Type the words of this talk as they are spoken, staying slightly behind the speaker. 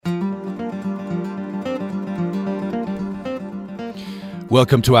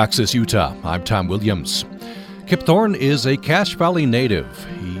Welcome to Access Utah. I'm Tom Williams. Kip Thorne is a Cache Valley native.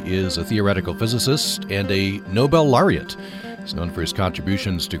 He is a theoretical physicist and a Nobel Laureate. He's known for his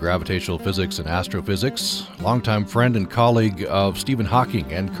contributions to gravitational physics and astrophysics, longtime friend and colleague of Stephen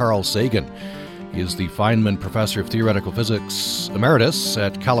Hawking and Carl Sagan. He is the Feynman Professor of Theoretical Physics Emeritus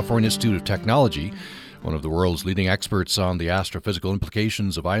at California Institute of Technology, one of the world's leading experts on the astrophysical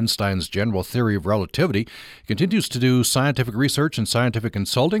implications of Einstein's general theory of relativity. He continues to do scientific research and scientific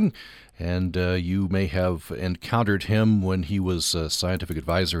consulting, and you may have encountered him when he was a scientific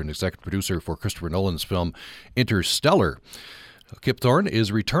advisor and executive producer for Christopher Nolan's film Interstellar. Kip Thorne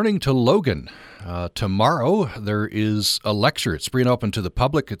is returning to Logan. Tomorrow there is a lecture. It's free and open to the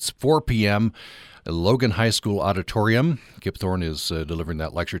public. It's 4 p.m. at Logan High School Auditorium. Kip Thorne is delivering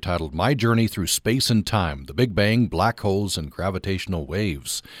that lecture titled My Journey Through Space and Time, The Big Bang, Black Holes, and Gravitational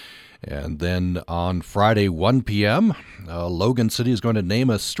Waves. And then on Friday, 1 p.m., Logan City is going to name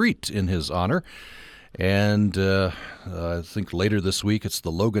a street in his honor. And I think later this week, it's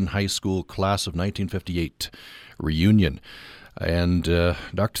the Logan High School Class of 1958 reunion. And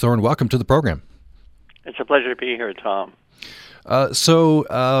Dr. Thorne, welcome to the program. It's a pleasure to be here, Tom. So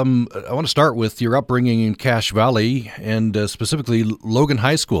I want to start with your upbringing in Cache Valley and specifically Logan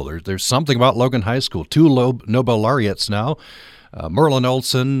High School. There's something about Logan High School. Two Nobel laureates now, Merlin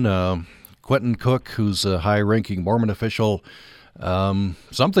Olsen, Quentin Cook, who's a high-ranking Mormon official.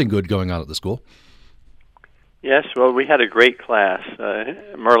 Something good going on at the school. Yes, well, we had a great class.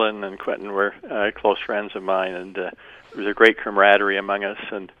 Merlin and Quentin were close friends of mine, and there was a great camaraderie among us,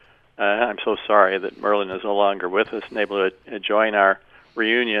 and I'm so sorry that Merlin is no longer with us and able to join our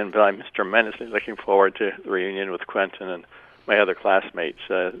reunion, but I'm tremendously looking forward to the reunion with Quentin and my other classmates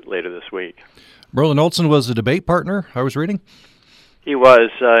later this week. Merlin Olsen was a debate partner, I was reading? He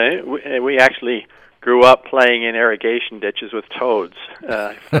was. We actually grew up playing in irrigation ditches with toads.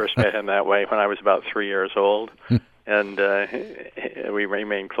 I first met him that way when I was about 3 years old, and we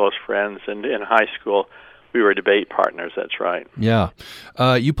remained close friends. And in high school, we were debate partners, that's right. Yeah.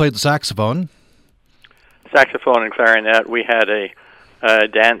 You played the saxophone. Saxophone and clarinet. We had a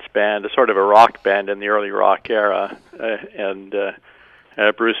dance band, a sort of a rock band in the early rock era, and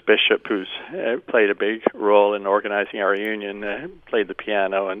Bruce Bishop, who's played a big role in organizing our reunion, played the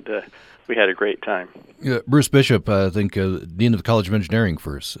piano, and we had a great time. Bruce Bishop, I think, Dean of the College of Engineering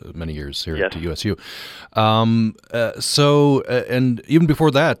for many years here at USU. And even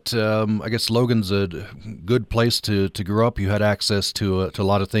before that, I guess Logan's a good place to grow up. You had access to a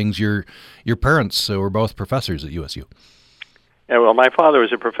lot of things. Your parents were both professors at USU. Yeah, well, my father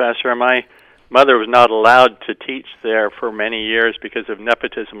was a professor, and my mother was not allowed to teach there for many years because of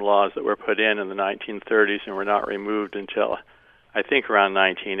nepotism laws that were put in the 1930s and were not removed until, I think, around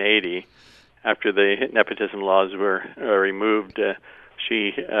 1980. After the nepotism laws were removed,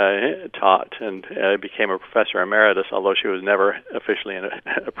 she taught and became a professor emeritus, although she was never officially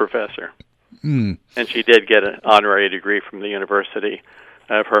a professor. Mm. And she did get an honorary degree from the university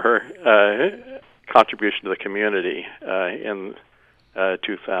for her contribution to the community in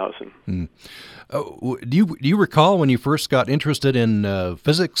 2000. Mm. Do you recall when you first got interested in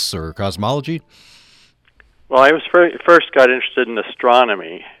physics or cosmology? Well, I was first got interested in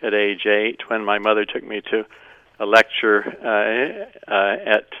astronomy at age 8 when my mother took me to a lecture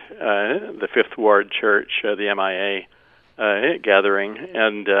at the Fifth Ward Church, the MIA gathering,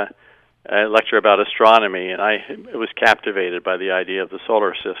 and a lecture about astronomy, and I was captivated by the idea of the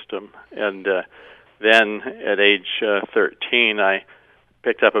solar system. And then at age 13, I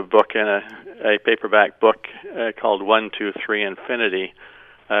picked up a book in a paperback book called 1, 2, 3 Infinity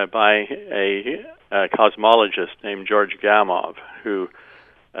by a cosmologist named George Gamow, who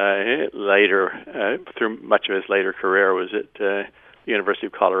later, through much of his later career, was at the University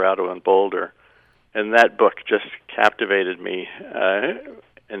of Colorado in Boulder. And that book just captivated me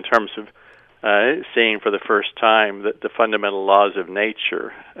in terms of seeing for the first time that the fundamental laws of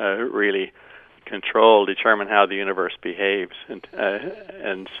nature really determine how the universe behaves.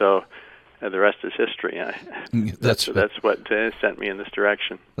 And so the rest is history. That's what sent me in this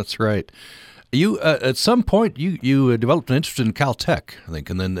direction. That's right. You at some point you developed an interest in Caltech, I think,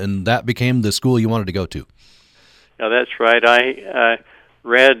 and that became the school you wanted to go to. Yeah, that's right. I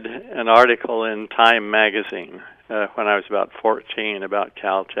read an article in Time magazine when I was about 14 about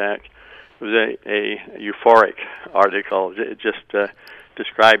Caltech. It was a euphoric article. It just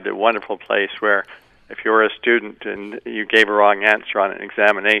described a wonderful place where if you were a student and you gave a wrong answer on an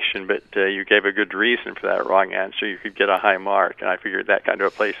examination, but you gave a good reason for that wrong answer, you could get a high mark. And I figured that kind of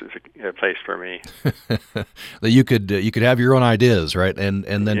a place is a place for me. That you could have your own ideas, right, and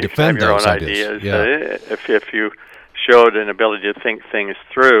then defend those ideas. Yeah. If you showed an ability to think things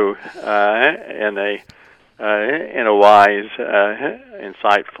through in a wise,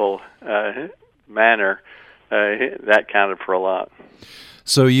 insightful manner. That counted for a lot.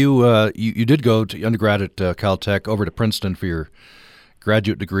 So you did go to undergrad at Caltech, over to Princeton for your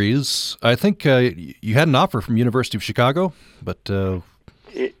graduate degrees. I think you had an offer from University of Chicago, but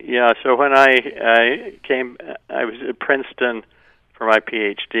yeah. So when I was at Princeton for my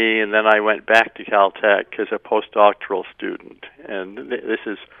PhD, and then I went back to Caltech as a postdoctoral student. And this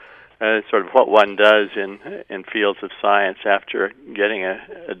is sort of what one does in fields of science after getting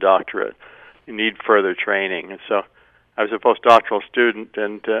a doctorate. You need further training. And so I was a postdoctoral student,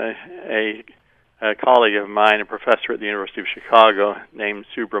 and a colleague of mine, a professor at the University of Chicago named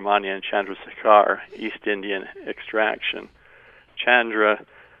Subramanian Chandrasekhar, East Indian extraction. Chandra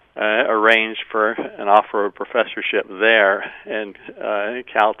arranged for an offer of professorship there, and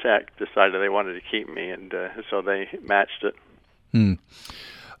Caltech decided they wanted to keep me, and so they matched it.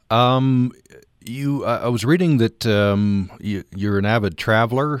 I was reading that you're an avid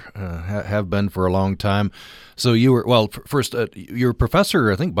traveler, have been for a long time. So you were, first, you're a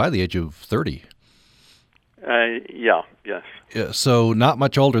professor, I think, by the age of 30. Yes. Yeah, so not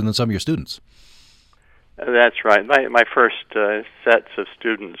much older than some of your students. That's right. My first sets of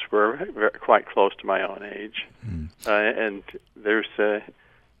students were quite close to my own age. And there's a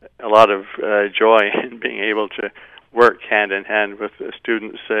lot of joy in being able to work hand in hand with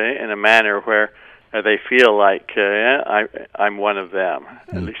students in a manner where they feel like I'm one of them.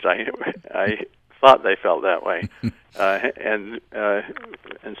 At least I thought they felt that way. And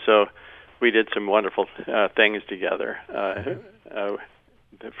so we did some wonderful things together.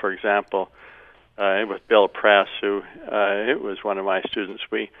 For example, with Bill Press, who was one of my students,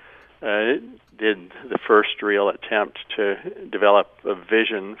 we did the first real attempt to develop a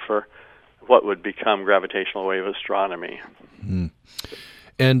vision for what would become gravitational wave astronomy.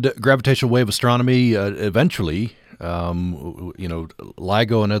 And gravitational wave astronomy, eventually,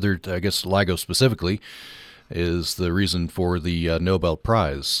 LIGO and other, I guess LIGO specifically, is the reason for the Nobel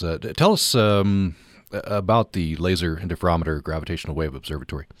Prize. Tell us about the Laser Interferometer Gravitational Wave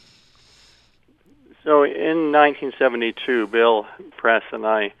Observatory. So in 1972, Bill Press and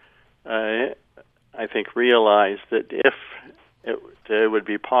I think, realized that if it would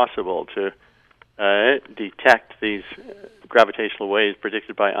be possible to detect these gravitational waves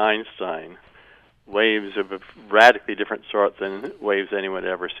predicted by Einstein, waves of a radically different sort than waves anyone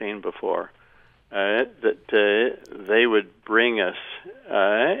had ever seen before, that they would bring us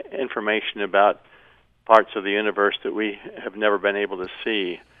information about parts of the universe that we have never been able to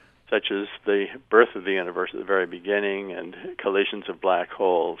see, such as the birth of the universe at the very beginning and collisions of black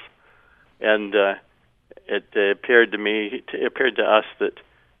holes. And it appeared to us that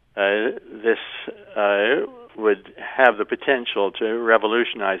this would have the potential to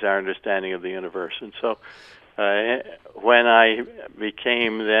revolutionize our understanding of the universe. And so when I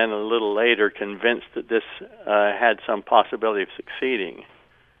became then a little later convinced that this had some possibility of succeeding,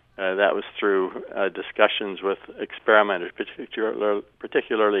 that was through discussions with experimenters,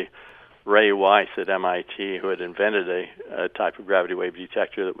 particularly Ray Weiss at MIT, who had invented a type of gravity wave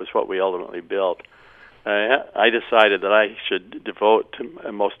detector that was what we ultimately built. I decided that I should devote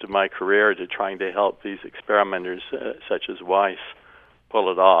most of my career to trying to help these experimenters, such as Weiss,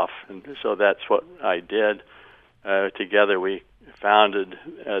 pull it off. And so that's what I did. Together we founded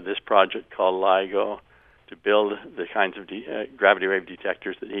this project called LIGO to build the kinds of gravity wave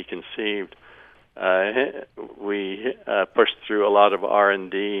detectors that he conceived. We pushed through a lot of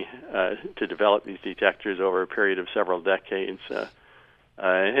R&D to develop these detectors over a period of several decades.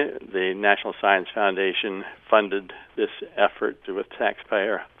 The National Science Foundation funded this effort with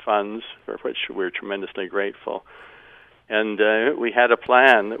taxpayer funds, for which we're tremendously grateful. And we had a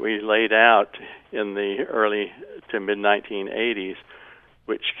plan that we laid out in the early to mid-1980s,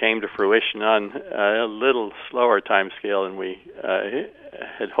 which came to fruition on a little slower time scale than we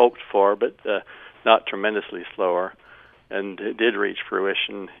had hoped for, but not tremendously slower. And it did reach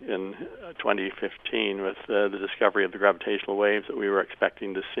fruition in 2015 with the discovery of the gravitational waves that we were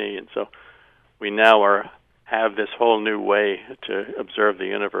expecting to see. And so we now have this whole new way to observe the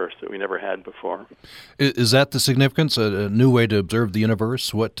universe that we never had before. Is that the significance, a new way to observe the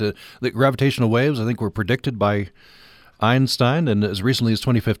universe? What the gravitational waves, I think, were predicted by Einstein, and as recently as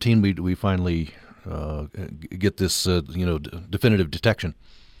 2015, we finally get this definitive detection.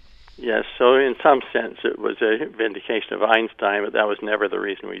 Yes, so in some sense it was a vindication of Einstein, but that was never the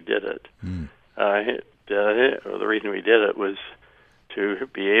reason we did it. The reason we did it was to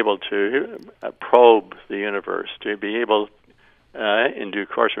be able to probe the universe, to be able, in due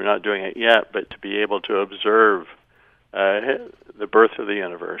course, we're not doing it yet, but to be able to observe the birth of the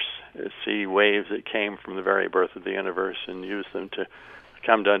universe, see waves that came from the very birth of the universe, and use them to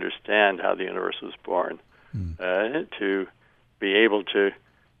come to understand how the universe was born, to be able to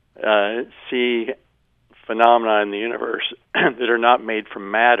see phenomena in the universe that are not made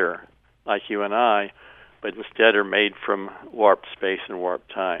from matter like you and I, but instead are made from warped space and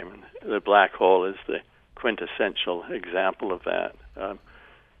warped time. The black hole is the quintessential example of that.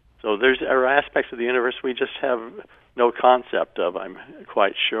 So there are aspects of the universe we just have no concept of, I'm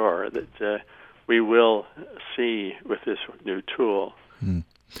quite sure, that we will see with this new tool.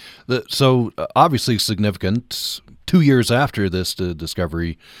 So obviously significant. 2 years after this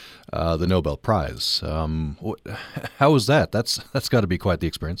discovery, the Nobel Prize. How was that? That's got to be quite the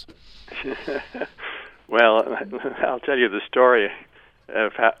experience. Well, I'll tell you the story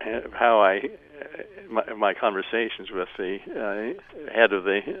of how my conversations with the head of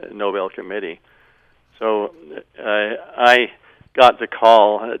the Nobel Committee. So I got the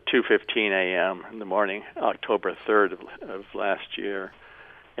call at 2:15 a.m. in the morning, October 3rd of last year,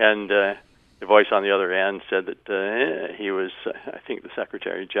 and the voice on the other end said that he was, I think, the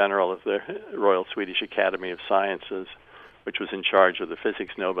Secretary General of the Royal Swedish Academy of Sciences, which was in charge of the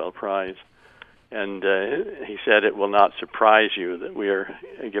Physics Nobel Prize. And he said, "It will not surprise you that we are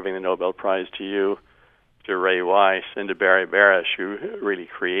giving the Nobel Prize to you, to Ray Weiss, and to Barry Barish, who really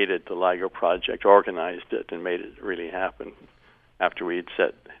created the LIGO project, organized it, and made it really happen after we had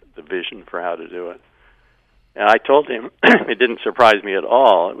set the vision for how to do it." And I told him it didn't surprise me at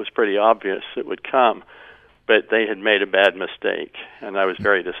all. It was pretty obvious it would come, but they had made a bad mistake, and I was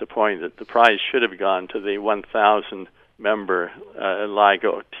very disappointed. The prize should have gone to the 1,000-member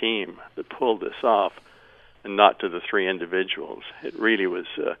LIGO team that pulled this off, and not to the 3 individuals. It really was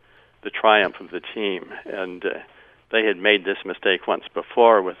the triumph of the team, and they had made this mistake once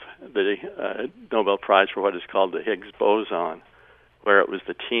before with the Nobel Prize for what is called the Higgs boson, where it was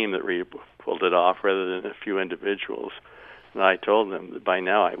the team that really pulled it off rather than a few individuals. And I told them that by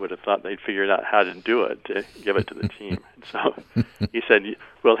now I would have thought they'd figured out how to do it, to give it to the team. So he said,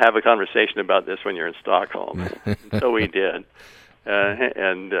 "We'll have a conversation about this when you're in Stockholm." So we did.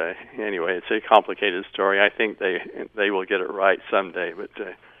 Anyway, it's a complicated story. I think they will get it right someday, but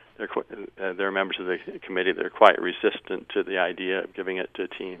they're members of the committee. They're quite resistant to the idea of giving it to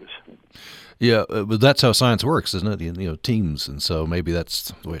teams. Yeah, but that's how science works, isn't it? You know, teams, and so maybe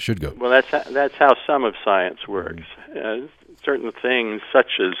that's the way it should go. Well, that's how some of science works. Certain things,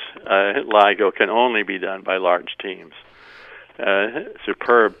 such as LIGO, can only be done by large teams,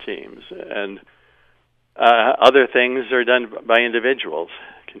 superb teams, and other things are done by individuals,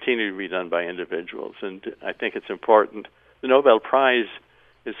 continue to be done by individuals. And I think it's important. The Nobel Prize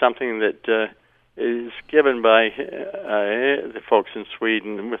is something that is given by the folks in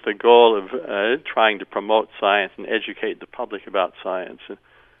Sweden with the goal of trying to promote science and educate the public about science. And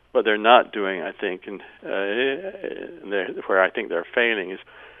what they're not doing, I think, and where I think they're failing, is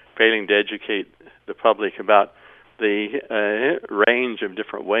failing to educate the public about the range of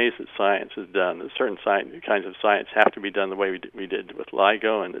different ways that science is done. That certain kinds of science have to be done the way we did with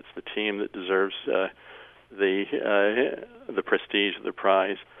LIGO, and it's the team that deserves the prestige of the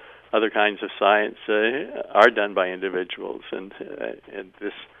prize. Other kinds of science are done by individuals, and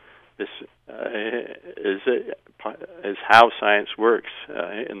this is how science works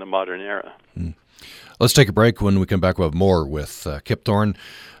in the modern era. Let's take a break. When we come back, we'll have more with Kip Thorne.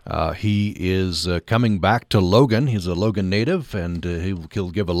 He is coming back to Logan. He's a Logan native, and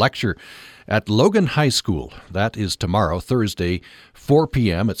he'll give a lecture at Logan High School. That is tomorrow, Thursday, 4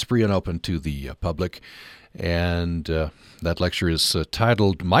 p.m. It's free and open to the public. And that lecture is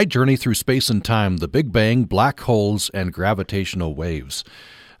titled My Journey Through Space and Time, the Big Bang, Black Holes, and Gravitational Waves.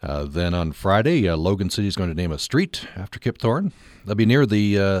 Then on Friday, Logan City is going to name a street after Kip Thorne. That'll be near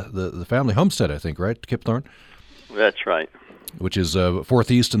the family homestead, I think, right, Kip Thorne? That's right. Which is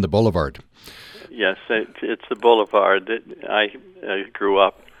 4th East and the Boulevard. Yes, it's the Boulevard that I grew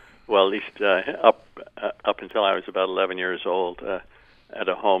up, well, at least up until I was about 11 years old, at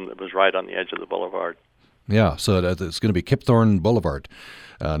a home that was right on the edge of the Boulevard. Yeah, so it's going to be Kip Thorne Boulevard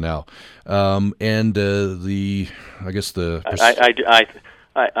now, and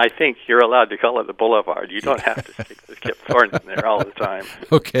I think you're allowed to call it the Boulevard. You don't have to stick the Kip Thorne in there all the time.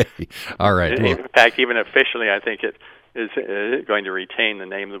 Okay, all right. In fact, even officially, I think it is going to retain the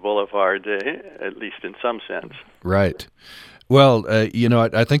name of the Boulevard, at least in some sense. Right. Well,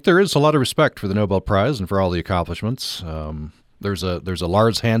 I think there is a lot of respect for the Nobel Prize and for all the accomplishments. There's a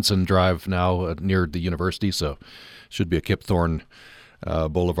Lars Hansen Drive now near the university, so should be a Kip Thorne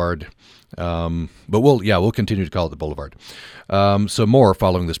Boulevard. But we'll continue to call it the Boulevard. So more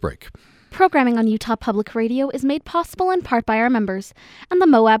following this break. Programming on Utah Public Radio is made possible in part by our members, and the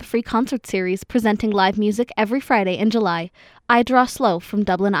Moab Free Concert Series, presenting live music every Friday in July. I Draw Slow from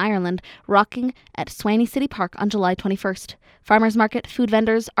Dublin, Ireland, rocking at Swaney City Park on July 21st. Farmers Market, food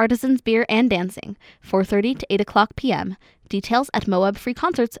vendors, artisans, beer, and dancing, 4:30 to 8 o'clock p.m. Details at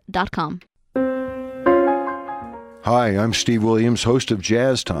moabfreeconcerts.com. Hi, I'm Steve Williams, host of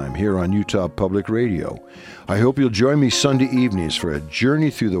Jazz Time here on Utah Public Radio. I hope you'll join me Sunday evenings for a journey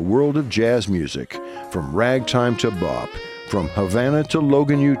through the world of jazz music, from ragtime to bop, from Havana to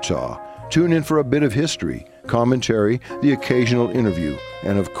Logan, Utah. Tune in for a bit of history, commentary, the occasional interview,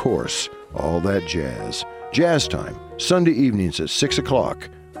 and of course, all that jazz. Jazz Time, Sunday evenings at 6 o'clock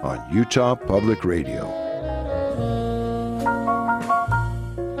on Utah Public Radio.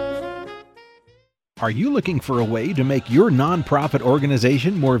 Are you looking for a way to make your nonprofit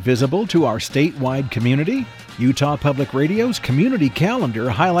organization more visible to our statewide community? Utah Public Radio's community calendar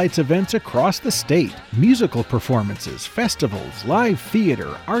highlights events across the state. Musical performances, festivals, live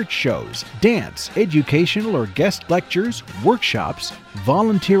theater, art shows, dance, educational or guest lectures, workshops,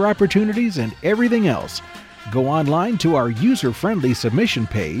 volunteer opportunities, and everything else. Go online to our user-friendly submission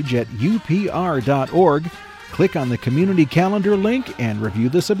page at upr.org, click on the community calendar link, and review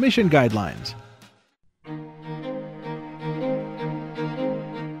the submission guidelines.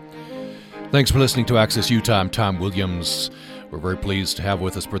 Thanks for listening to Access Utah. I'm Tom Williams. We're very pleased to have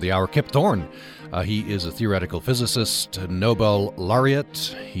with us for the hour Kip Thorne. He is a theoretical physicist, a Nobel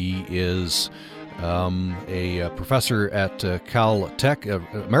Laureate. He is a professor at Caltech,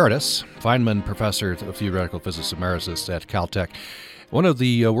 emeritus, Feynman Professor of Theoretical Physics Emeritus at Caltech. One of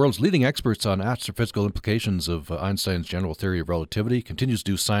the world's leading experts on astrophysical implications of Einstein's general theory of relativity, continues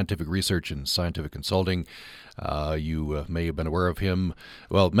to do scientific research and scientific consulting. You may have been aware of him,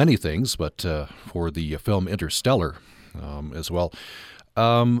 well, many things, but for the film Interstellar as well.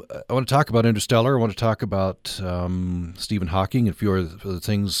 I want to talk about Interstellar. I want to talk about Stephen Hawking and a few other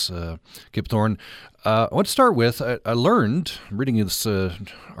things, Kip Thorne. I want to start with, I learned, reading this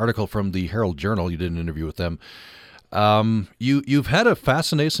article from the Herald Journal, you did an interview with them, you've had a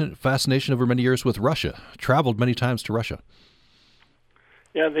fascination over many years with Russia, traveled many times to Russia.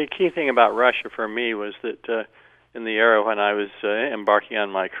 Yeah, the key thing about Russia for me was that in the era when I was embarking on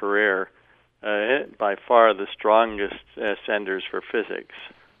my career, by far the strongest senders for physics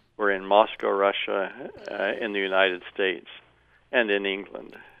were in Moscow, Russia, in the United States, and in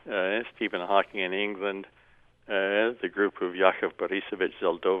England. Stephen Hawking in England, the group of Yakov Borisovich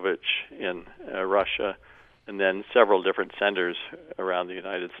Zeldovich in Russia, and then several different centers around the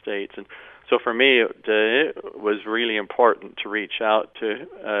United States. And so for me, it was really important to reach out to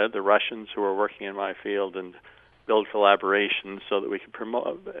the Russians who were working in my field and build collaborations so that we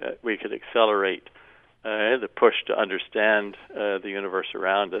could accelerate the push to understand the universe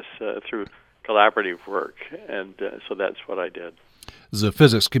around us through collaborative work. And so that's what I did. This is a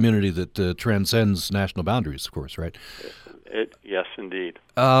physics community that transcends national boundaries, of course, right? Yes, indeed.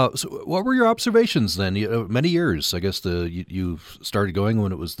 So what were your observations then? Many years, I guess you started going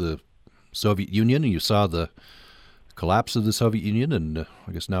when it was the Soviet Union, and you saw the collapse of the Soviet Union, and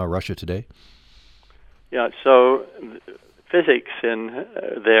I guess now Russia today. Yeah, so physics in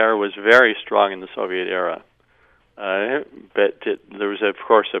there was very strong in the Soviet era, but there was, of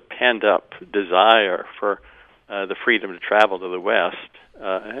course, a pent-up desire for the freedom to travel to the West,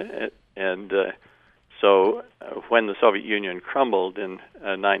 and so when the Soviet Union crumbled in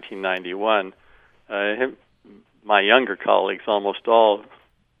 1991, my younger colleagues almost all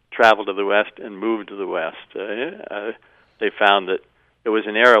traveled to the West and moved to the West. They found that it was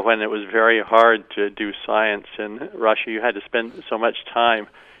an era when it was very hard to do science in Russia. You had to spend so much time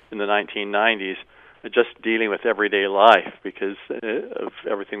in the 1990s just dealing with everyday life because of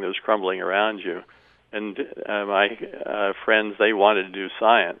everything that was crumbling around you. And my friends, they wanted to do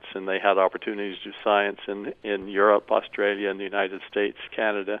science, and they had opportunities to do science in Europe, Australia, and the United States,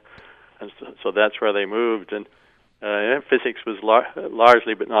 Canada. And so that's where they moved. And physics was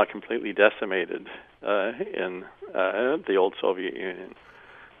largely but not completely decimated in the old Soviet Union,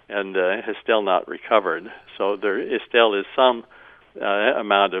 and has still not recovered. So there still is some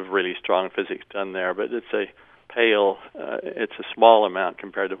amount of really strong physics done there, but it's a small amount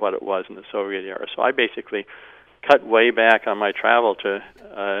compared to what it was in the Soviet era. So I basically cut way back on my travel to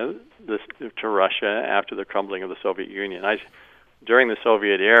Russia after the crumbling of the Soviet Union. During the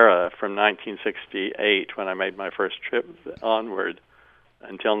Soviet era, from 1968, when I made my first trip onward,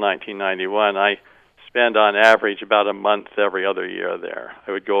 until 1991, I spent on average about a month every other year there.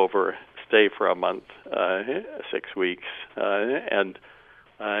 I would go over, stay for a month, 6 weeks, and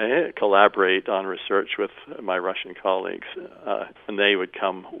collaborate on research with my Russian colleagues, and they would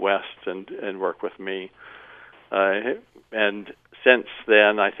come west and work with me. And since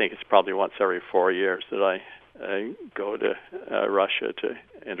then, I think it's probably once every 4 years that I go to Russia to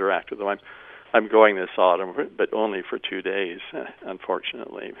interact with them. I'm going this autumn, but only for 2 days,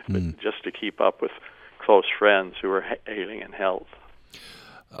 unfortunately, but just to keep up with close friends who are ailing in health.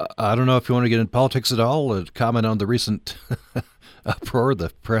 I don't know if you want to get into politics at all, comment on the recent uproar, the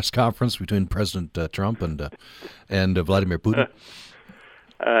press conference between President Trump and Vladimir Putin.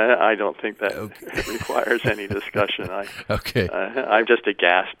 I don't think that requires any discussion. Okay. I'm just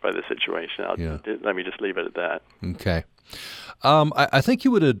aghast by the situation. Let me just leave it at that. Okay. I think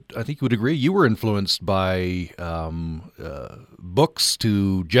you would agree. You were influenced by books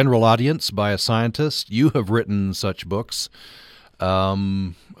to general audience by a scientist. You have written such books.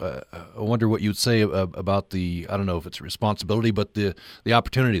 I wonder what you'd say about I don't know if it's a responsibility, but the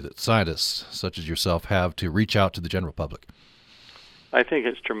opportunity that scientists such as yourself have to reach out to the general public. I think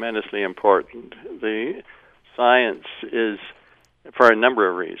it's tremendously important. The science is, for a number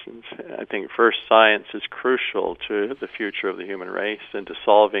of reasons. I think first, science is crucial to the future of the human race and to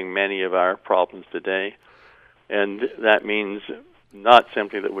solving many of our problems today. And that means not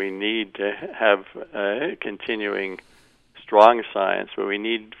simply that we need to have continuing strong science, but we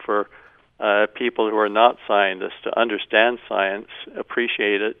need for people who are not scientists to understand science,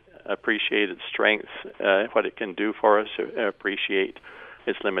 appreciate its strengths, what it can do for us, appreciate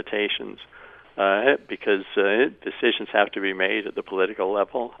its limitations, because decisions have to be made at the political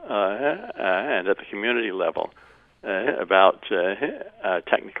level and at the community level about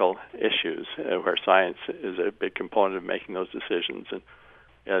technical issues where science is a big component of making those decisions.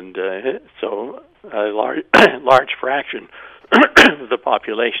 And so a large fraction of the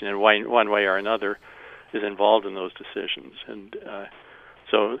population in one way or another is involved in those decisions. And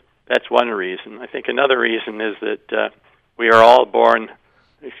so that's one reason. I think another reason is that we are all born,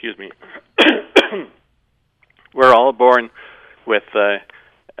 we're all born with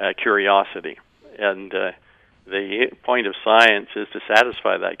curiosity. And the point of science is to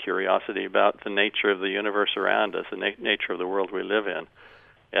satisfy that curiosity about the nature of the universe around us, the nature of the world we live in.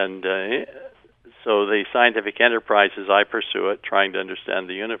 And so the scientific enterprise, as I pursue it, trying to understand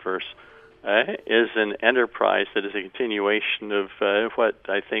the universe, is an enterprise that is a continuation of what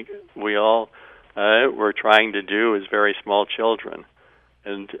I think we all were trying to do as very small children.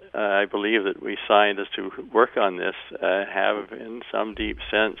 And I believe that we scientists who work on this have, in some deep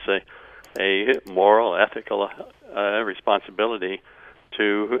sense, a moral, ethical responsibility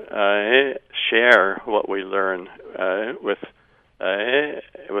to share what we learn with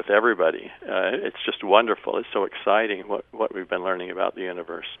everybody. It's just wonderful. It's so exciting what we've been learning about the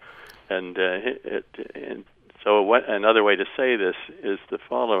universe. And so another way to say this is the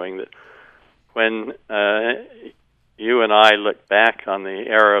following, that when you and I look back on the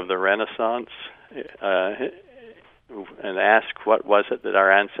era of the Renaissance and ask what was it that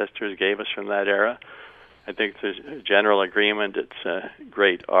our ancestors gave us from that era, I think there's a general agreement it's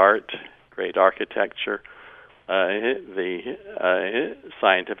great art, great architecture, the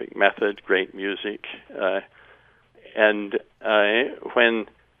scientific method, great music. And when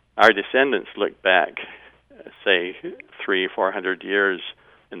our descendants look back, say 300-400 years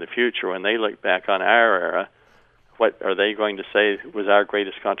in the future, when they look back on our era, what are they going to say was our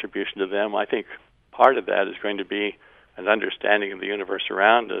greatest contribution to them? I think part of that is going to be an understanding of the universe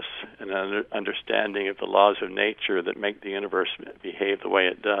around us, and an understanding of the laws of nature that make the universe behave the way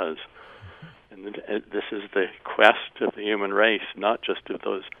it does. And this is the quest of the human race, not just of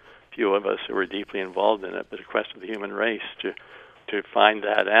those few of us who are deeply involved in it, but a quest of the human race to find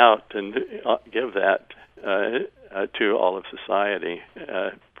that out and give that to all of society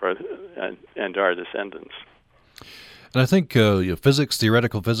and our descendants. And I think physics,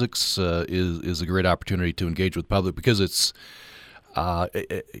 theoretical physics, is a great opportunity to engage with the public because it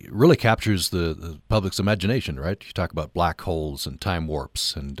really captures the public's imagination, right? You talk about black holes and time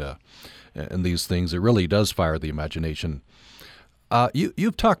warps and these things. It really does fire the imagination.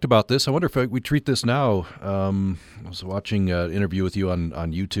 You've talked about this. I wonder if we treat this now. I was watching an interview with you on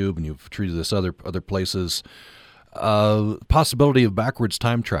YouTube, and you've treated this other places. Possibility of backwards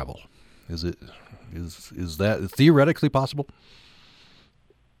time travel. Is that theoretically possible?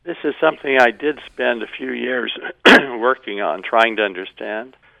 This is something I did spend a few years working on, trying to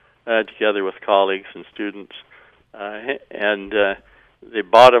understand, together with colleagues and students. And the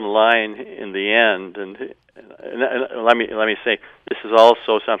bottom line in the end, and let me say, this is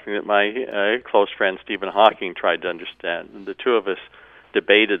also something that my close friend Stephen Hawking tried to understand. And the two of us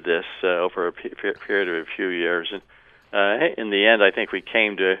debated this over a period of a few years. And in the end, I think we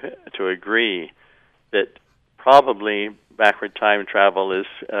came to agree that probably backward time travel is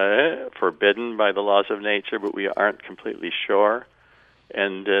forbidden by the laws of nature, but we aren't completely sure.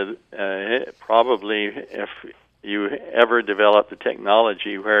 And probably if you ever develop the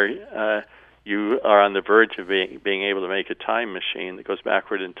technology where you are on the verge of being able to make a time machine that goes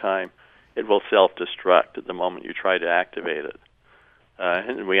backward in time, it will self-destruct at the moment you try to activate it.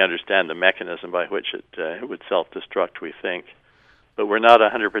 And we understand the mechanism by which it would self-destruct, we think. But we're not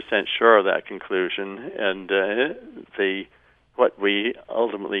 100% sure of that conclusion. And what we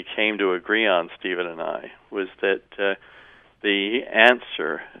ultimately came to agree on, Stephen and I, was that the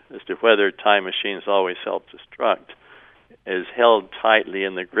answer as to whether time machines always self-destruct is held tightly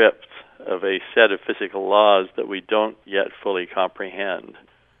in the grips of a set of physical laws that we don't yet fully comprehend.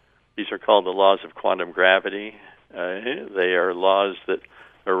 These are called the laws of quantum gravity. They are laws that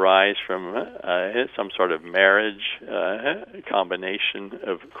arise from some sort of marriage, combination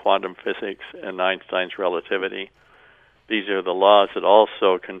of quantum physics and Einstein's relativity. These are the laws that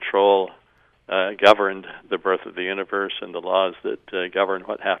also governed the birth of the universe, and the laws that govern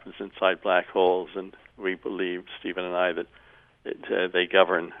what happens inside black holes. And we believe, Stephen and I, that they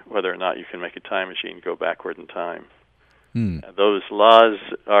govern whether or not you can make a time machine go backward in time. Those laws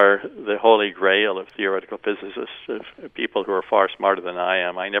are the holy grail of theoretical physicists, of people who are far smarter than I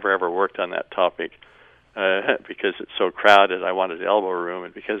am. I never ever worked on that topic because it's so crowded. I wanted elbow room,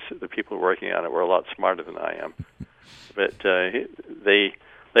 and because the people working on it were a lot smarter than I am. But they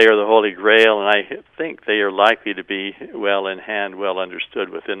are the holy grail, and I think they are likely to be well in hand, well understood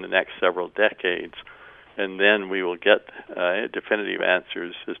within the next several decades. And then we will get definitive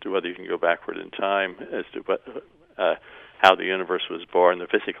answers as to whether you can go backward in time, as to how the universe was born, the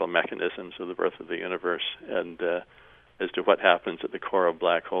physical mechanisms of the birth of the universe, and as to what happens at the core of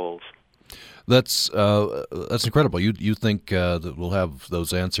black holes. That's incredible. You think that we'll have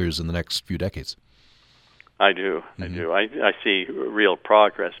those answers in the next few decades? I do. Mm-hmm. I do. I see real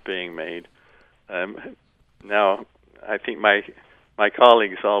progress being made. Now, I think my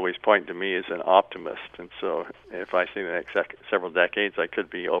colleagues always point to me as an optimist, and so if I see the next several decades, I could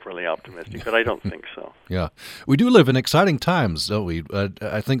be overly optimistic, but I don't think so. Yeah. We do live in exciting times, don't we?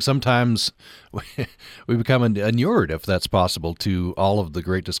 I think sometimes we become inured, if that's possible, to all of the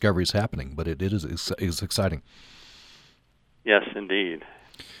great discoveries happening, but it is exciting. Yes, indeed.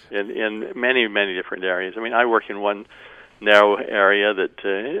 In many, many different areas. I mean, I work in one narrow area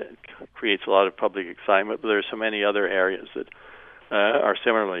that creates a lot of public excitement, but there are so many other areas that are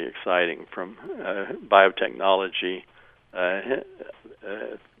similarly exciting, from biotechnology,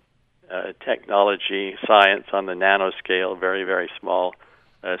 technology, science on the nanoscale, very, very small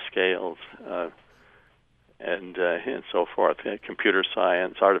scales, and so forth. Computer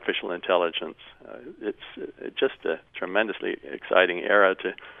science, artificial intelligence. It's just a tremendously exciting era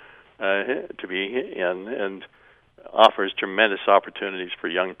to be in, and offers tremendous opportunities for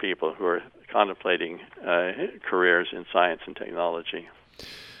young people who are contemplating careers in science and technology.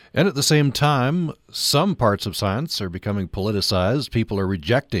 And at the same time, some parts of science are becoming politicized. People are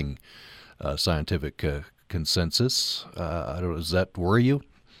rejecting scientific consensus. Does that worry you?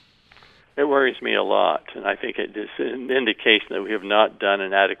 It worries me a lot, and I think it is an indication that we have not done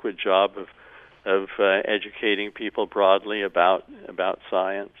an adequate job of educating people broadly about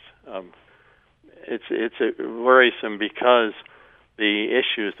science. It's worrisome because the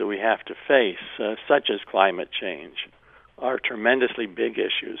issues that we have to face, such as climate change, are tremendously big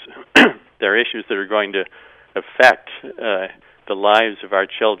issues. They're issues that are going to affect the lives of our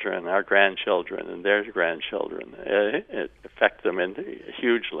children, our grandchildren, and their grandchildren. It affects them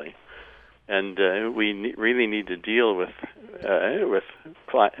hugely. And we really need to deal with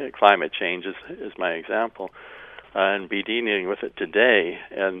climate change, as my example, and be dealing with it today.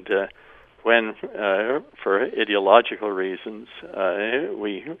 And when, for ideological reasons,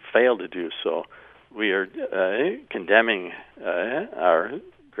 we fail to do so, we are condemning our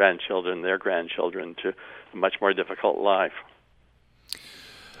grandchildren, their grandchildren, to a much more difficult life.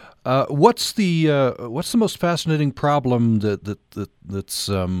 What's the most fascinating problem that's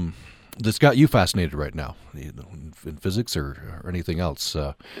got you fascinated right now, in physics or anything else?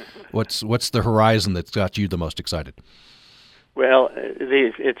 What's the horizon that's got you the most excited? Well,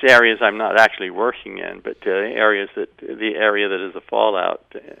 it's areas I'm not actually working in, but the area that is the fallout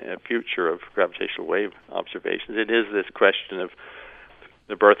future of gravitational wave observations. It is this question of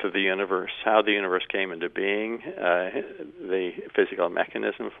the birth of the universe, how the universe came into being, the physical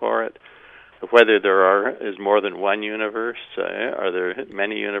mechanism for it, whether there is more than one universe, are there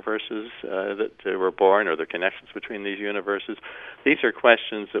many universes that were born, or the connections between these universes. These are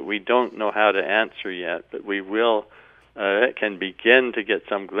questions that we don't know how to answer yet, but we will can begin to get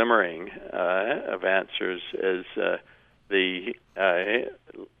some glimmering of answers as we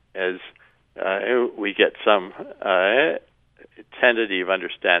get some tentative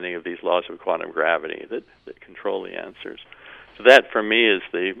understanding of these laws of quantum gravity that control the answers. So that, for me, is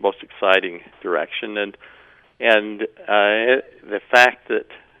the most exciting direction, and the fact that,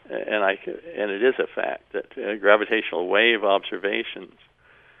 and it is a fact that gravitational wave observations.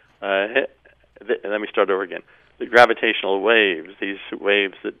 Let me start over again. The gravitational waves, these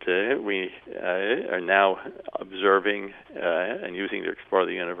waves that we are now observing and using to explore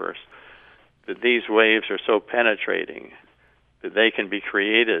the universe, that these waves are so penetrating that they can be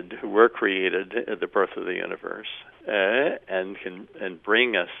created, were created at the birth of the universe, and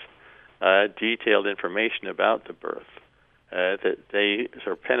bring us detailed information about the birth. That they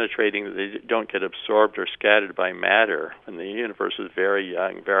are penetrating, that they don't get absorbed or scattered by matter when the universe is very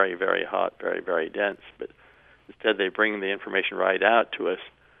young, very, very hot, very, very dense, but instead they bring the information right out to us.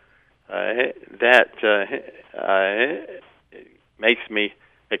 That makes me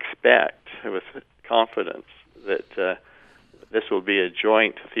expect with confidence that this will be a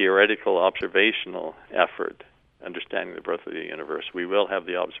joint theoretical observational effort, understanding the birth of the universe. We will have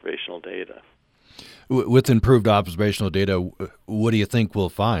the observational data. With improved observational data, what do you think we'll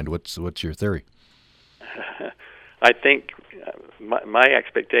find? What's your theory? I think my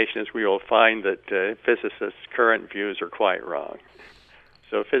expectation is we will find that physicists' current views are quite wrong.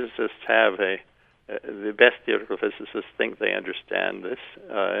 So physicists have the best theoretical physicists think they understand this,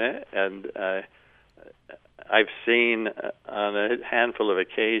 and I've seen on a handful of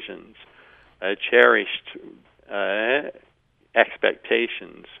occasions cherished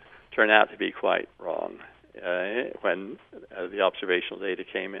expectations turn out to be quite wrong when the observational data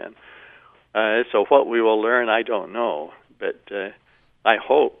came in. So what we will learn, I don't know, but I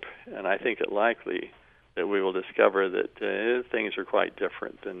hope, and I think it likely, that we will discover that things are quite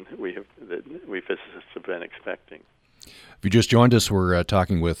different than we physicists have been expecting. If you just joined us, we're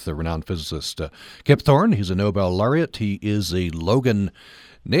talking with the renowned physicist Kip Thorne. He's a Nobel Laureate. He is a Logan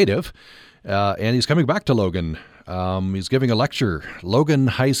native, and he's coming back to Logan. He's giving a lecture, Logan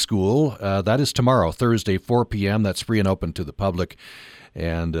High School. That is tomorrow, Thursday, 4 p.m. That's free and open to the public,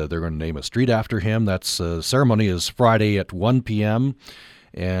 and they're going to name a street after him. That's ceremony is Friday at 1 p.m.,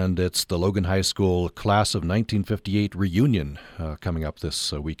 and it's the Logan High School Class of 1958 reunion coming up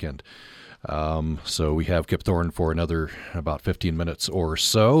this weekend. So we have Kip Thorne for another about 15 minutes or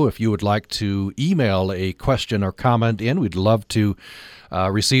so. If you would like to email a question or comment in, we'd love to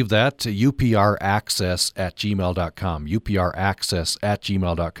receive that to upraccess@gmail.com,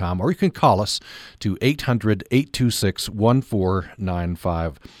 upraccess@gmail.com, or you can call us to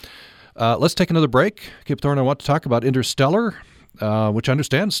 800-826-1495. Let's take another break. Kip Thorne, I want to talk about Interstellar, which I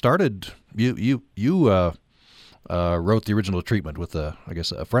understand started, you wrote the original treatment with, I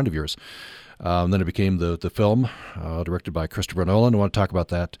guess, a friend of yours. Then it became the film directed by Christopher Nolan. I want to talk about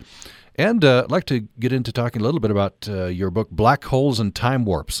that. And I'd like to get into talking a little bit about your book, Black Holes and Time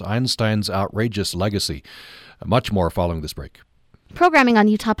Warps, Einstein's Outrageous Legacy. Much more following this break. Programming on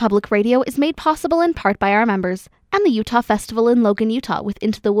Utah Public Radio is made possible in part by our members and the Utah Festival in Logan, Utah, with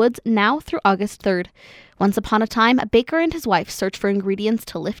Into the Woods now through August 3rd. Once upon a time, a baker and his wife search for ingredients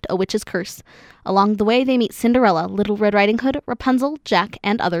to lift a witch's curse. Along the way, they meet Cinderella, Little Red Riding Hood, Rapunzel, Jack,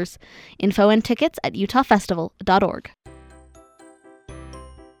 and others. Info and tickets at utahfestival.org.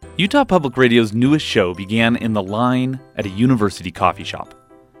 Utah Public Radio's newest show began in the line at a university coffee shop.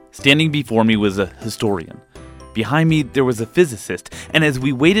 Standing before me was a historian. Behind me, there was a physicist, and as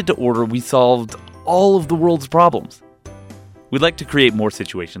we waited to order, we solved all of the world's problems. We'd like to create more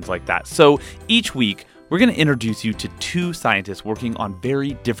situations like that, so each week, we're going to introduce you to two scientists working on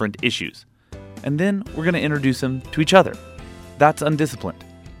very different issues. And then we're going to introduce them to each other. That's Undisciplined,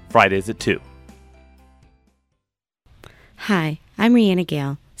 Fridays at 2. Hi, I'm Rihanna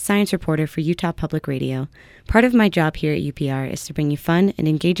Gale, science reporter for Utah Public Radio. Part of my job here at UPR is to bring you fun and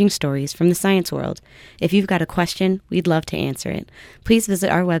engaging stories from the science world. If you've got a question, we'd love to answer it. Please visit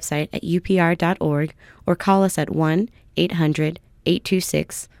our website at upr.org or call us at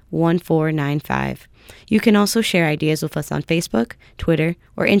 1-800-826-1495. You can also share ideas with us on Facebook, Twitter,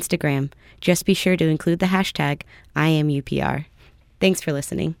 or Instagram. Just be sure to include the hashtag #IamUPR. Thanks for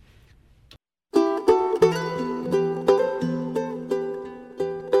listening.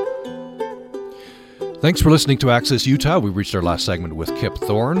 Thanks for listening to Access Utah. We've reached our last segment with Kip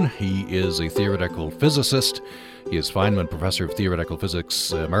Thorne. He is a theoretical physicist. He is Feynman Professor of Theoretical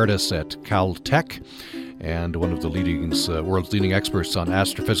Physics Emeritus at Caltech. and one of the world's leading experts on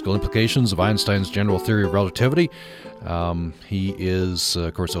astrophysical implications of Einstein's general theory of relativity. He is,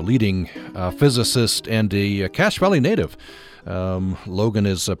 of course, a leading physicist and a Cache Valley native. Logan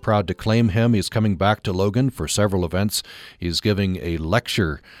is proud to claim him. He's coming back to Logan for several events. He's giving a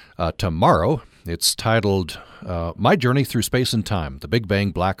lecture tomorrow. It's titled My Journey Through Space and Time, The Big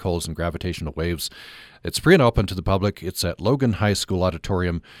Bang, Black Holes, and Gravitational Waves. It's free and open to the public. It's at Logan High School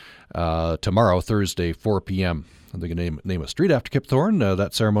Auditorium tomorrow, Thursday, 4 p.m. They're going to name a street after Kip Thorne.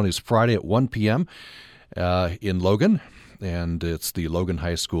 That ceremony is Friday at 1 p.m. In Logan, and it's the Logan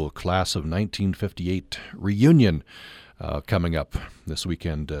High School Class of 1958 reunion coming up this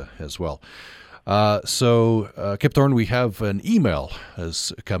weekend as well. So, Kip Thorne, we have an email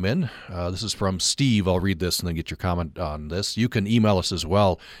has come in. This is from Steve. I'll read this and then get your comment on this. You can email us as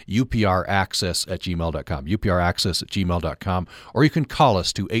well, upraccess@gmail.com, upraccess@gmail.com, or you can call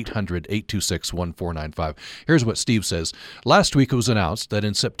us to 800-826-1495. Here's what Steve says. Last week it was announced that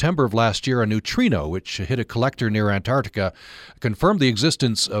in September of last year, a neutrino, which hit a collector near Antarctica, confirmed the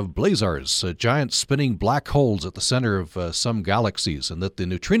existence of blazars, giant spinning black holes at the center of some galaxies, and that the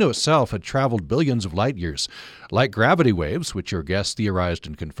neutrino itself had traveled billions of light years. Like gravity waves, which your guest theorized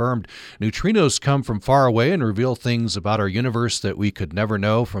and confirmed, neutrinos come from far away and reveal things about our universe that we could never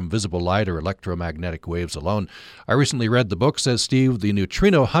know from visible light or electromagnetic waves alone. I recently read the book, says Steve, The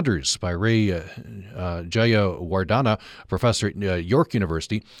Neutrino Hunters by Ray Jayawardena, professor at York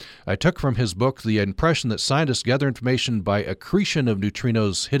University. I took from his book the impression that scientists gather information by accretion of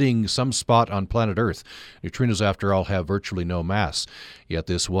neutrinos hitting some spot on planet Earth. Neutrinos, after all, have virtually no mass. Yet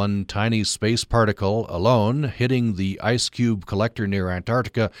this one tiny space particle alone hitting the ice cube collector near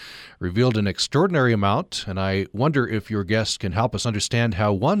Antarctica revealed an extraordinary amount, and I wonder if your guest can help us understand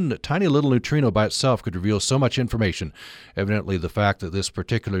how one tiny little neutrino by itself could reveal so much information. Evidently, the fact that this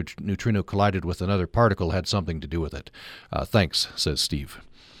particular neutrino collided with another particle had something to do with it. Thanks, says Steve.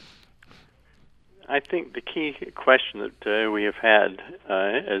 I think the key question that we have had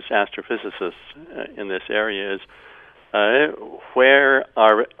as astrophysicists in this area is where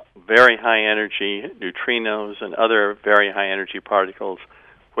are very high energy neutrinos and other very high energy particles,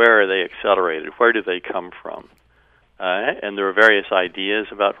 where are they accelerated? Where do they come from? And there are various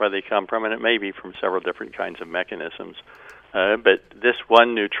ideas about where they come from, and it may be from several different kinds of mechanisms. But this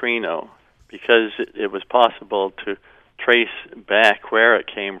one neutrino, because it was possible to trace back where it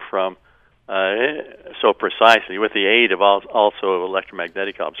came from so precisely, with the aid of also of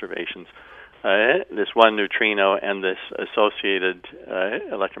electromagnetic observations, this one neutrino and this associated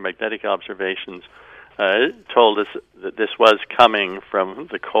electromagnetic observations told us that this was coming from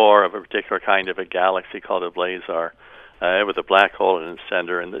the core of a particular kind of a galaxy called a blazar, with a black hole in its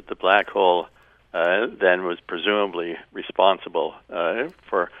center, and that the black hole then was presumably responsible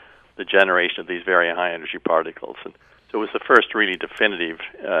for the generation of these very high energy particles. And so it was the first really definitive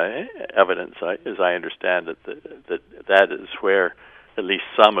evidence, as I understand it, that is where at least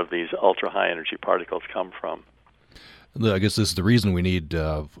some of these ultra-high energy particles come from. I guess this is the reason we need,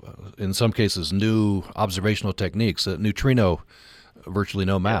 in some cases, new observational techniques. Neutrino, virtually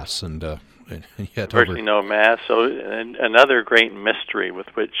no mass, and yet virtually no mass. So another great mystery with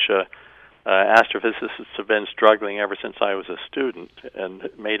which astrophysicists have been struggling ever since I was a student and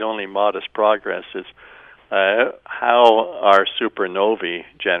made only modest progress is how are supernovae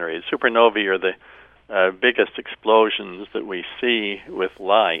generated. Supernovae are the biggest explosions that we see with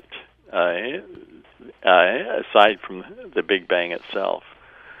light, aside from the Big Bang itself.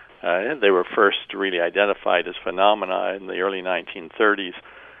 They were first really identified as phenomena in the early 1930s.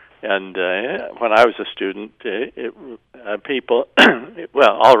 And when I was a student, people,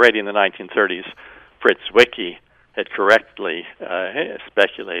 already in the 1930s, Fritz Zwicky had correctly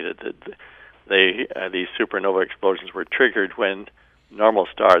speculated that these supernova explosions were triggered when normal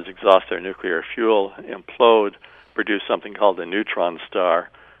stars exhaust their nuclear fuel, implode, produce something called a neutron star,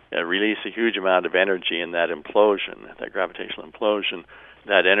 release a huge amount of energy in that implosion, that gravitational implosion.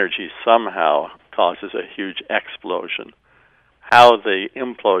 That energy somehow causes a huge explosion. How the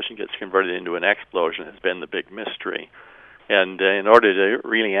implosion gets converted into an explosion has been the big mystery. And in order to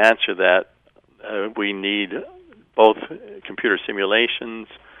really answer that, we need both computer simulations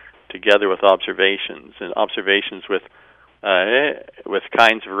together with observations, and observations with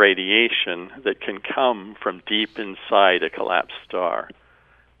kinds of radiation that can come from deep inside a collapsed star.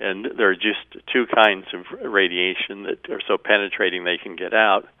 And there are just two kinds of radiation that are so penetrating they can get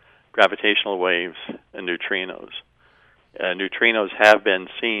out: gravitational waves and neutrinos. Neutrinos have been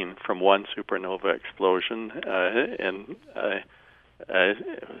seen from one supernova explosion in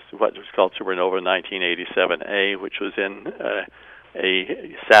what was called supernova 1987A, which was in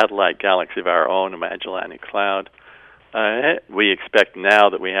a satellite galaxy of our own, a Magellanic Cloud. We expect now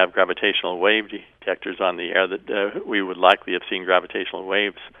that we have gravitational wave detectors on the air that we would likely have seen gravitational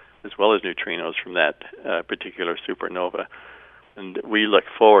waves as well as neutrinos from that particular supernova. And we look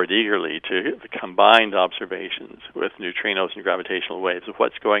forward eagerly to the combined observations with neutrinos and gravitational waves of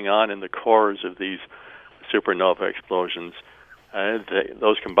what's going on in the cores of these supernova explosions.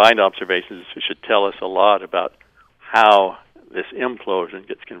 Those combined observations should tell us a lot about how this implosion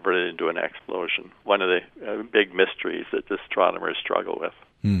gets converted into an explosion, one of the big mysteries that astronomers struggle with.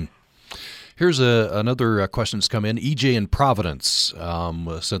 Here's another question that's come in. EJ in Providence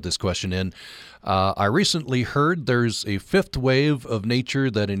sent this question in. I recently heard there's a fifth wave of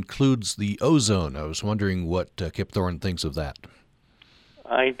nature that includes the ozone. I was wondering what Kip Thorne thinks of that.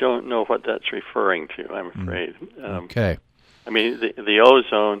 I don't know what that's referring to, I'm afraid. Okay. I mean, the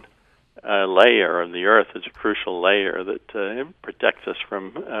ozone layer of the Earth is a crucial layer that protects us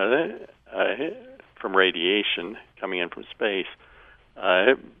from radiation coming in from space,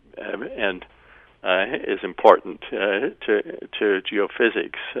 and is important to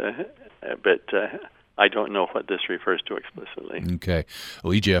geophysics. But I don't know what this refers to explicitly. Okay.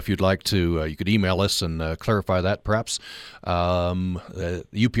 Well, EJ, if you'd like to, you could email us and clarify that, perhaps.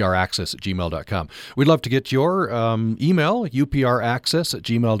 upraccess@gmail.com. We'd love to get your email,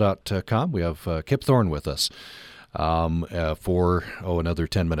 upraccess@gmail.com. We have Kip Thorne with us for another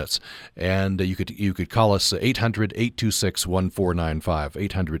 10 minutes. And you could call us 800-826-1495,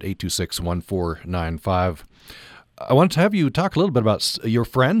 800-826-1495. I wanted to have you talk a little bit about your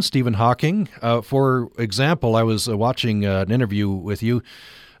friend, Stephen Hawking. For example, I was watching an interview with you.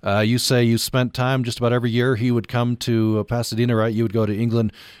 You say you spent time just about every year. He would come to Pasadena, right? You would go to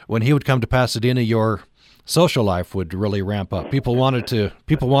England. When he would come to Pasadena, your social life would really ramp up. People wanted to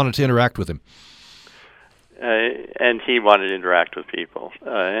interact with him. And he wanted to interact with people.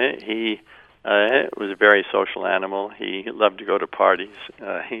 He was a very social animal. He loved to go to parties.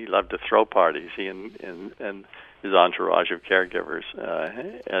 He loved to throw parties. He and his entourage of caregivers,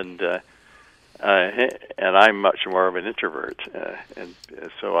 and I'm much more of an introvert, and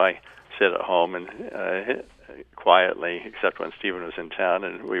so I sit at home and quietly, except when Stephen was in town,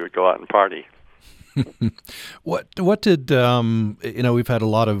 and we would go out and party. What did we've had a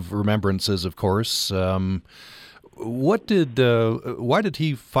lot of remembrances, of course. Why did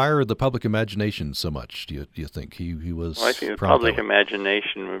he fire the public imagination so much? Do you think he was? Well, I think the public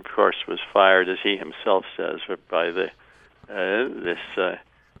imagination, of course, was fired, as he himself says, by this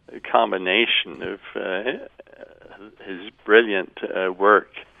combination of his brilliant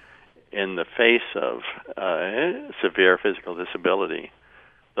work in the face of severe physical disability.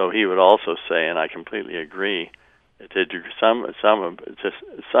 Though he would also say, and I completely agree, to some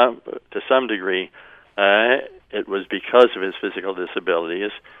degree, it was because of his physical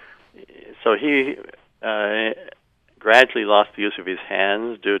disabilities. So he gradually lost the use of his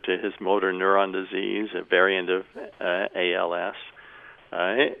hands due to his motor neuron disease, a variant of ALS.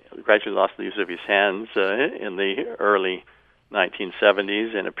 Gradually lost the use of his hands in the early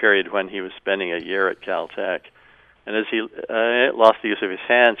 1970s, in a period when he was spending a year at Caltech. And as he lost the use of his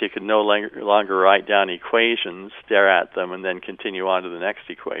hands, he could no longer write down equations, stare at them, and then continue on to the next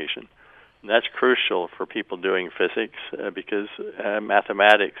equation. And that's crucial for people doing physics because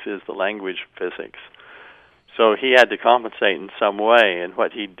mathematics is the language of physics. So he had to compensate in some way, and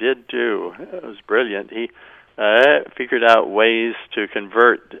what he did do was brilliant. He figured out ways to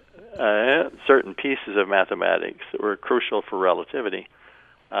convert certain pieces of mathematics that were crucial for relativity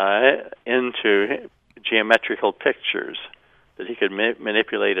into geometrical pictures that he could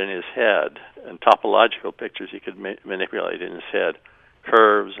manipulate in his head, and topological pictures he could manipulate in his head,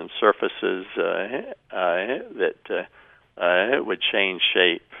 curves and surfaces that would change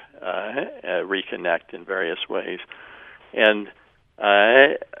shape, reconnect in various ways. And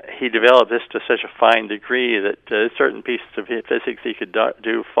he developed this to such a fine degree that certain pieces of physics he could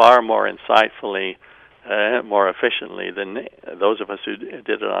do far more insightfully, more efficiently than those of us who did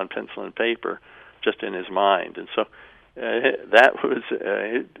it on pencil and paper, just in his mind. And so that was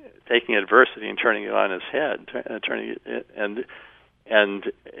taking adversity and turning it on his head,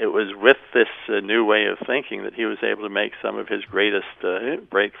 and it was with this new way of thinking that he was able to make some of his greatest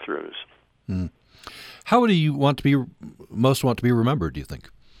breakthroughs. How would he most want to be remembered, do you think?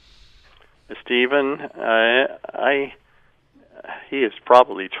 Stephen, he has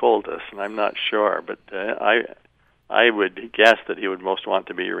probably told us, and I'm not sure, but I would guess that he would most want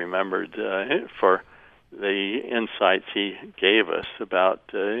to be remembered for the insights he gave us about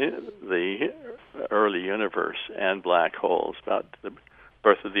the early universe and black holes, about the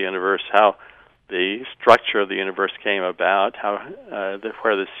birth of the universe, how the structure of the universe came about, how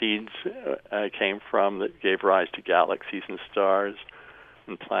where the seeds came from that gave rise to galaxies and stars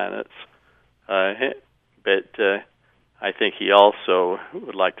and planets. But I think he also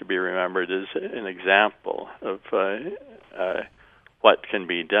would like to be remembered as an example of what can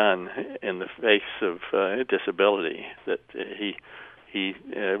be done in the face of disability. That he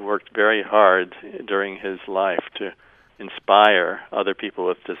worked very hard during his life to inspire other people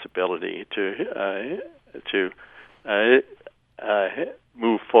with disability to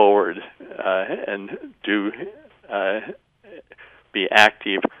move forward and be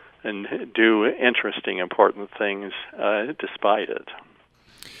active and do interesting, important things despite it.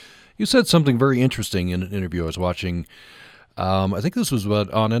 You said something very interesting in an interview I was watching. I think this was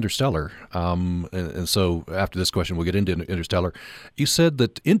on Interstellar. And so after this question, we'll get into Interstellar. You said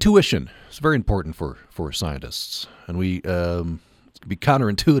that intuition is very important for scientists. And we it can be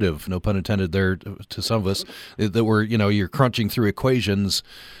counterintuitive, no pun intended there to some of us, that we're, you're crunching through equations,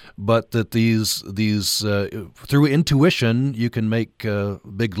 but that these through intuition, you can make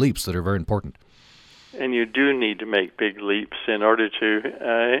big leaps that are very important. And you do need to make big leaps in order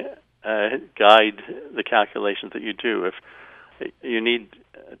to guide the calculations that you do. If you need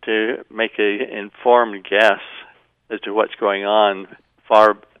to make an informed guess as to what's going on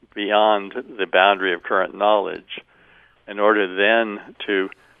far beyond the boundary of current knowledge, in order then to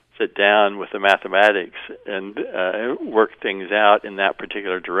sit down with the mathematics and work things out in that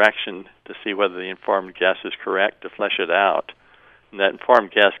particular direction to see whether the informed guess is correct, to flesh it out. And that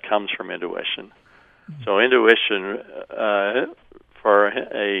informed guess comes from intuition. So intuition, for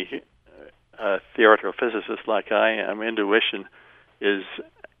a theoretical physicist like I am, intuition is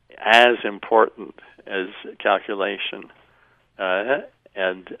as important as calculation.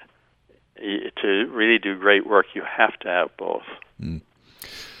 And to really do great work, you have to have both.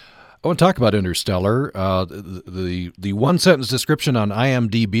 I want to talk about Interstellar. The one-sentence description on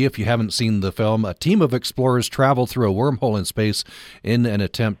IMDb, if you haven't seen the film: a team of explorers travel through a wormhole in space in an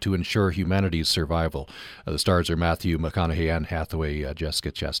attempt to ensure humanity's survival. The stars are Matthew McConaughey, Anne Hathaway,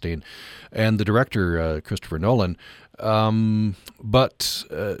 Jessica Chastain, and the director, Christopher Nolan. But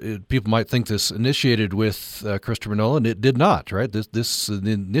people might think this initiated with Christopher Nolan. It did not, right? The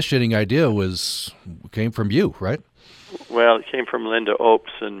initiating idea came from you, right? Well, it came from Linda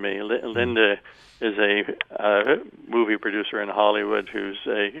Opes and me. Linda is a movie producer in Hollywood who's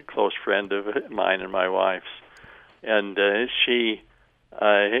a close friend of mine and my wife's. And she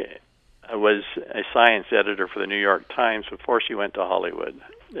was a science editor for the New York Times before she went to Hollywood.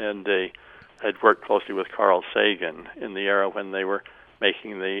 And had worked closely with Carl Sagan in the era when they were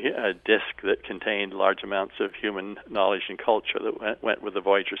making the disk that contained large amounts of human knowledge and culture that went with the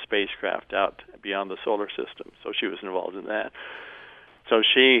Voyager spacecraft out beyond the solar system. So she was involved in that. So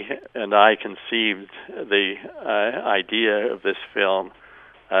she and I conceived the idea of this film.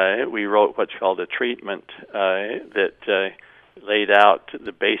 We wrote what's called a treatment that laid out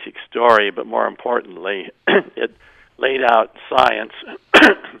the basic story, but more importantly, it laid out science,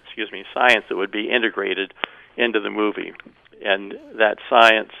 science that would be integrated into the movie. And that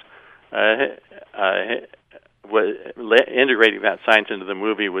science, integrating that science into the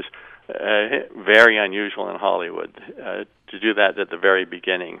movie was very unusual in Hollywood, to do that at the very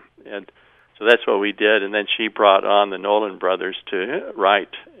beginning. And so that's what we did. And then she brought on the Nolan brothers to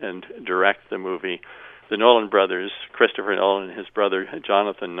write and direct the movie. The Nolan brothers, Christopher Nolan and his brother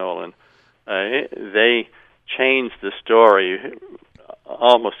Jonathan Nolan, they changed the story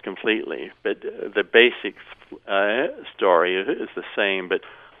almost completely, but the basic story is the same, but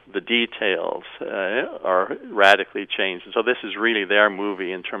the details are radically changed. And so this is really their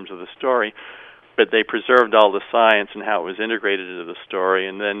movie in terms of the story, but they preserved all the science and how it was integrated into the story,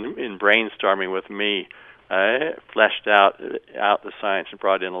 and then in brainstorming with me, fleshed out the science and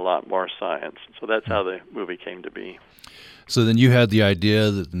brought in a lot more science. So that's how the movie came to be. So then you had the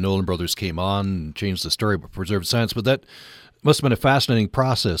idea that the Nolan brothers came on and changed the story but preserved science, but that must have been a fascinating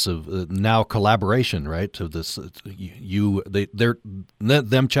process of now collaboration, right? Of this, they're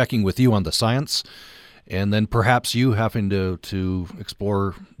them checking with you on the science, and then perhaps you having to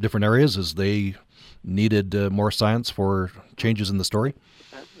explore different areas as they needed more science for changes in the story.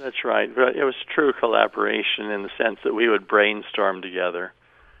 That's right. It was true collaboration in the sense that we would brainstorm together,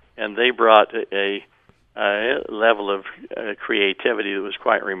 and they brought a level of creativity that was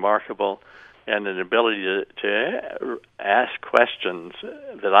quite remarkable, and an ability to ask questions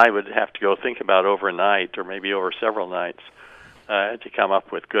that I would have to go think about overnight or maybe over several nights to come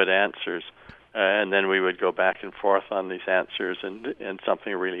up with good answers. And then we would go back and forth on these answers, and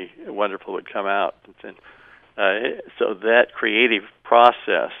something really wonderful would come out. And So that creative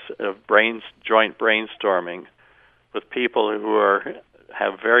process of joint brainstorming with people who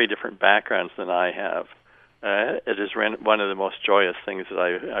have very different backgrounds than I have, it is one of the most joyous things that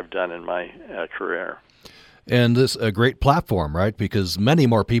I've done in my career. And this a great platform, right? Because many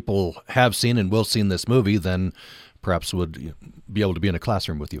more people have seen and will see this movie than perhaps would be able to be in a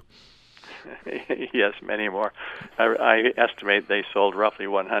classroom with you. Yes, many more. I estimate they sold roughly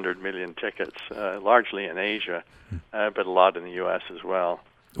 100 million tickets, largely in Asia, but a lot in the U.S. as well.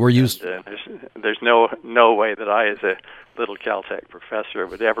 There's no way that I, as a little Caltech professor,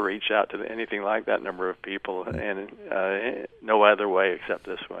 would ever reach out to anything like that number of people, and no other way except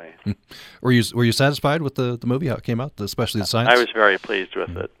this way. Were you satisfied with the movie, how it came out, especially the science? I was very pleased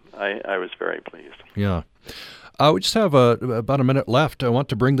with it. I was very pleased. Yeah. We just have about a minute left. I want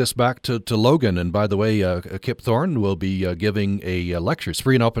to bring this back to Logan. And by the way, Kip Thorne will be giving a lecture. It's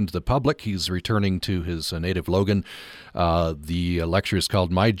free and open to the public. He's returning to his native Logan. The lecture is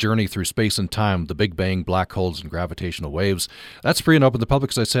called My Journey Through Space and Time, The Big Bang, Black Holes, and Gravitational Waves. That's free and open to the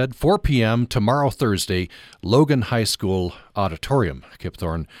public, as I said, 4 p.m. tomorrow, Thursday, Logan High School Auditorium. Kip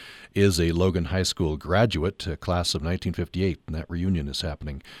Thorne is a Logan High School graduate, class of 1958, and that reunion is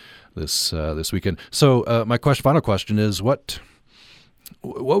happening this weekend. So my final question is, what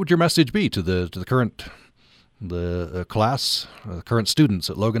would your message be to the current class, current students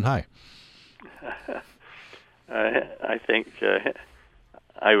at Logan High? I think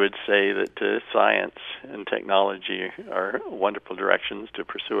I would say that science and technology are wonderful directions to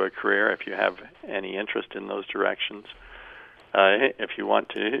pursue a career if you have any interest in those directions. If you want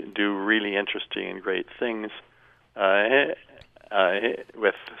to do really interesting and great things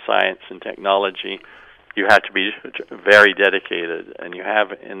with science and technology, you have to be very dedicated, and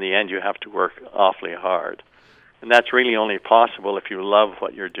in the end, you have to work awfully hard. And that's really only possible if you love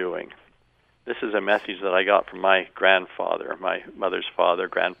what you're doing. This is a message that I got from my grandfather, my mother's father,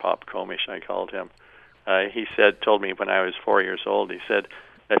 Grandpop Komish, I called him. He told me when I was 4 years old, he said,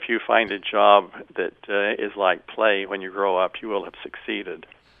 if you find a job that is like play when you grow up, you will have succeeded.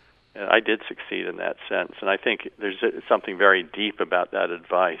 And I did succeed in that sense, and I think there's something very deep about that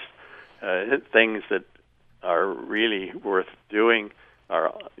advice. Things that are really worth doing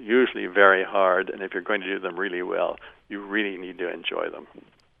are usually very hard, and if you're going to do them really well, you really need to enjoy them.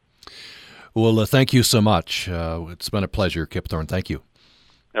 Well, thank you so much. It's been a pleasure, Kip Thorne. Thank you.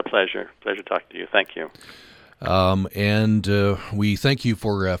 A pleasure. Pleasure talking to you. Thank you. And we thank you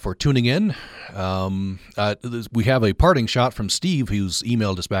for tuning in. We have a parting shot from Steve, who's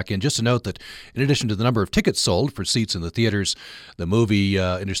emailed us back in. Just to note that in addition to the number of tickets sold for seats in the theaters, the movie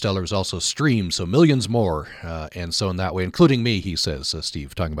Interstellar is also streamed, so millions more. And so in that way, including me, he says,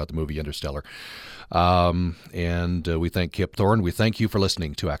 Steve, talking about the movie Interstellar. And we thank Kip Thorne. We thank you for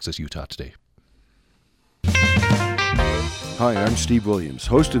listening to Access Utah today. Hi, I'm Steve Williams,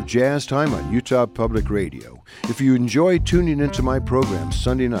 host of Jazz Time on Utah Public Radio. If you enjoy tuning into my program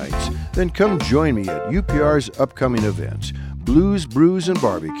Sunday nights, then come join me at UPR's upcoming event, Blues, Brews, and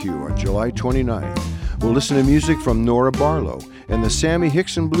Barbecue on July 29th. We'll listen to music from Nora Barlow and the Sammy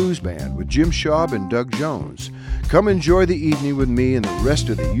Hickson Blues Band with Jim Schaub and Doug Jones. Come enjoy the evening with me and the rest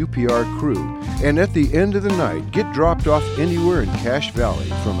of the UPR crew. And at the end of the night, get dropped off anywhere in Cache Valley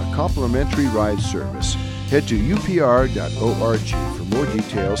from a complimentary ride service. Head to upr.org for more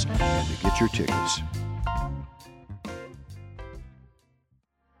details and to get your tickets.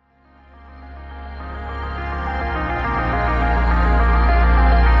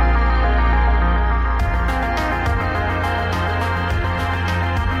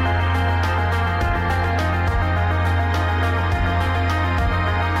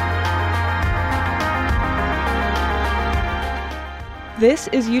 This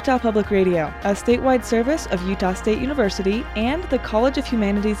is Utah Public Radio, a statewide service of Utah State University and the College of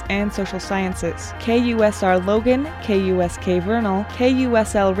Humanities and Social Sciences. KUSR Logan, KUSK Vernal,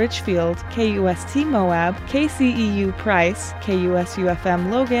 KUSL Richfield, KUST Moab, KCEU Price, KUSUFM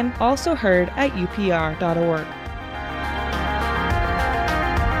Logan, also heard at upr.org.